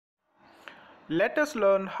Let us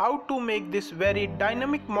learn how to make this very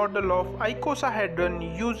dynamic model of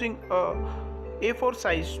icosahedron using a A4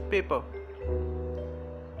 size paper.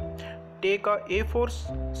 Take a A4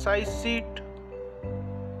 size sheet,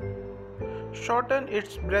 shorten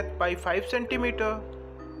its breadth by 5 cm.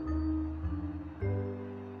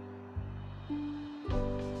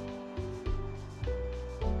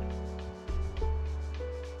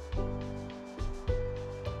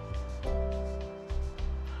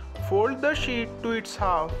 Fold the sheet to its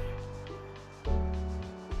half.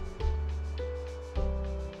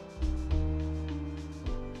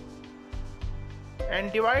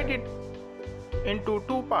 And divide it into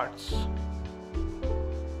two parts.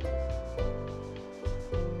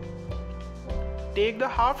 Take the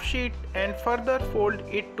half sheet and further fold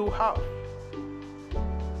it to half.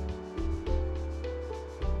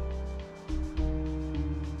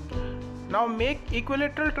 Now make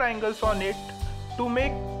equilateral triangles on it. To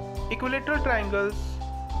make equilateral triangles,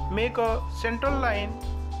 make a central line,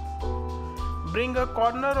 bring a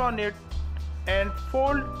corner on it and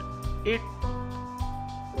fold it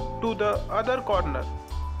to the other corner.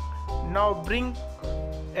 Now bring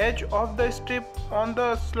edge of the strip on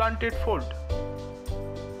the slanted fold.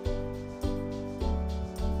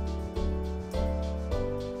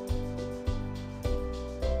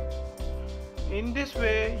 In this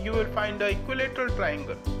way you will find the equilateral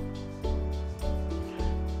triangle.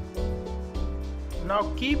 Now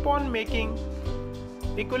keep on making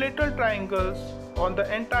equilateral triangles on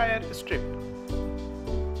the entire strip.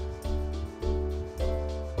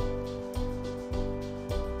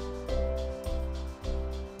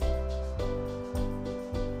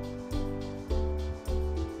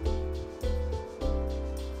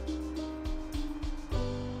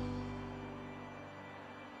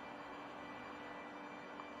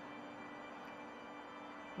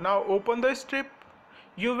 Now open the strip.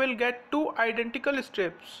 You will get two identical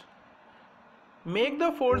strips. Make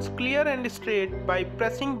the folds clear and straight by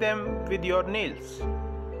pressing them with your nails.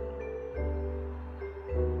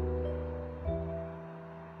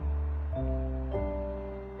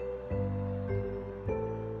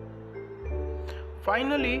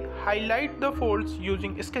 Finally, highlight the folds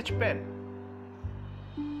using a sketch pen.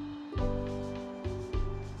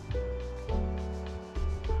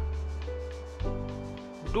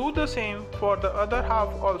 Do the same for the other half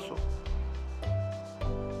also.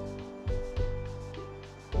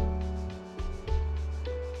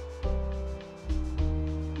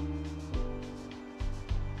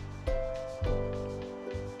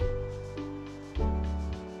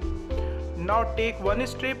 Now take one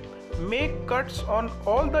strip, make cuts on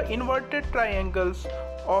all the inverted triangles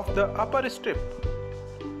of the upper strip.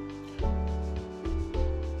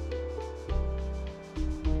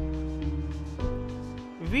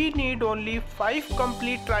 We need only 5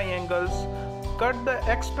 complete triangles. Cut the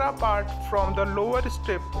extra part from the lower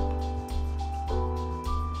strip.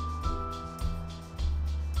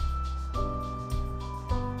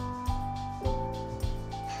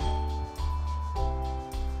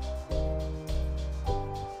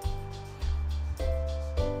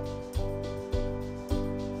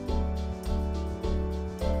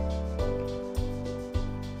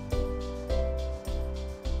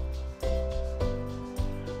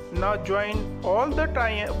 Now join all the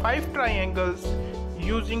 5 triangles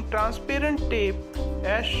using transparent tape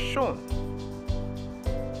as shown.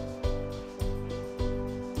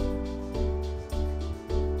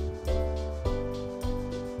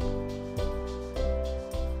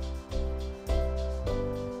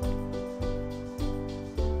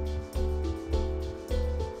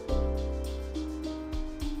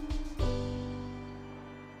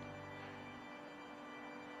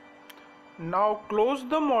 Now close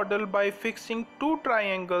the model by fixing 2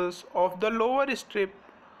 triangles of the lower strip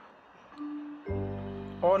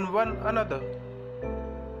on one another.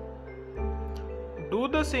 Do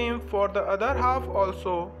the same for the other half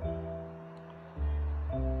also,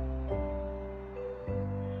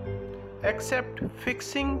 except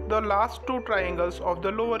fixing the last 2 triangles of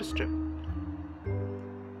the lower strip.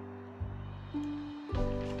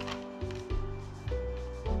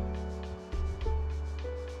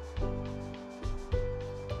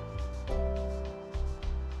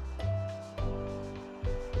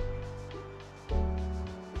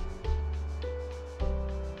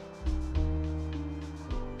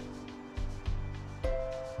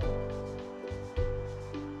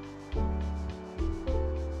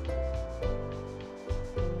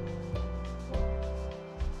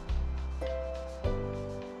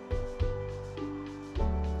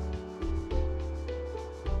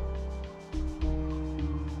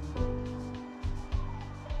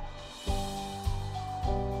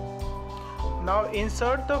 Now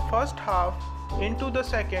insert the first half into the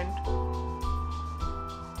second.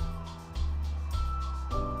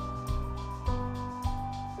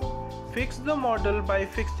 Fix the model by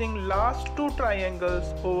fixing last two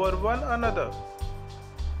triangles over one another.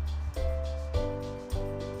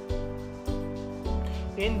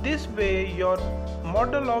 In this way, your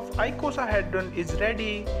model of icosahedron is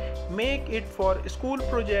ready. Make it for school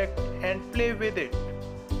project and play with it.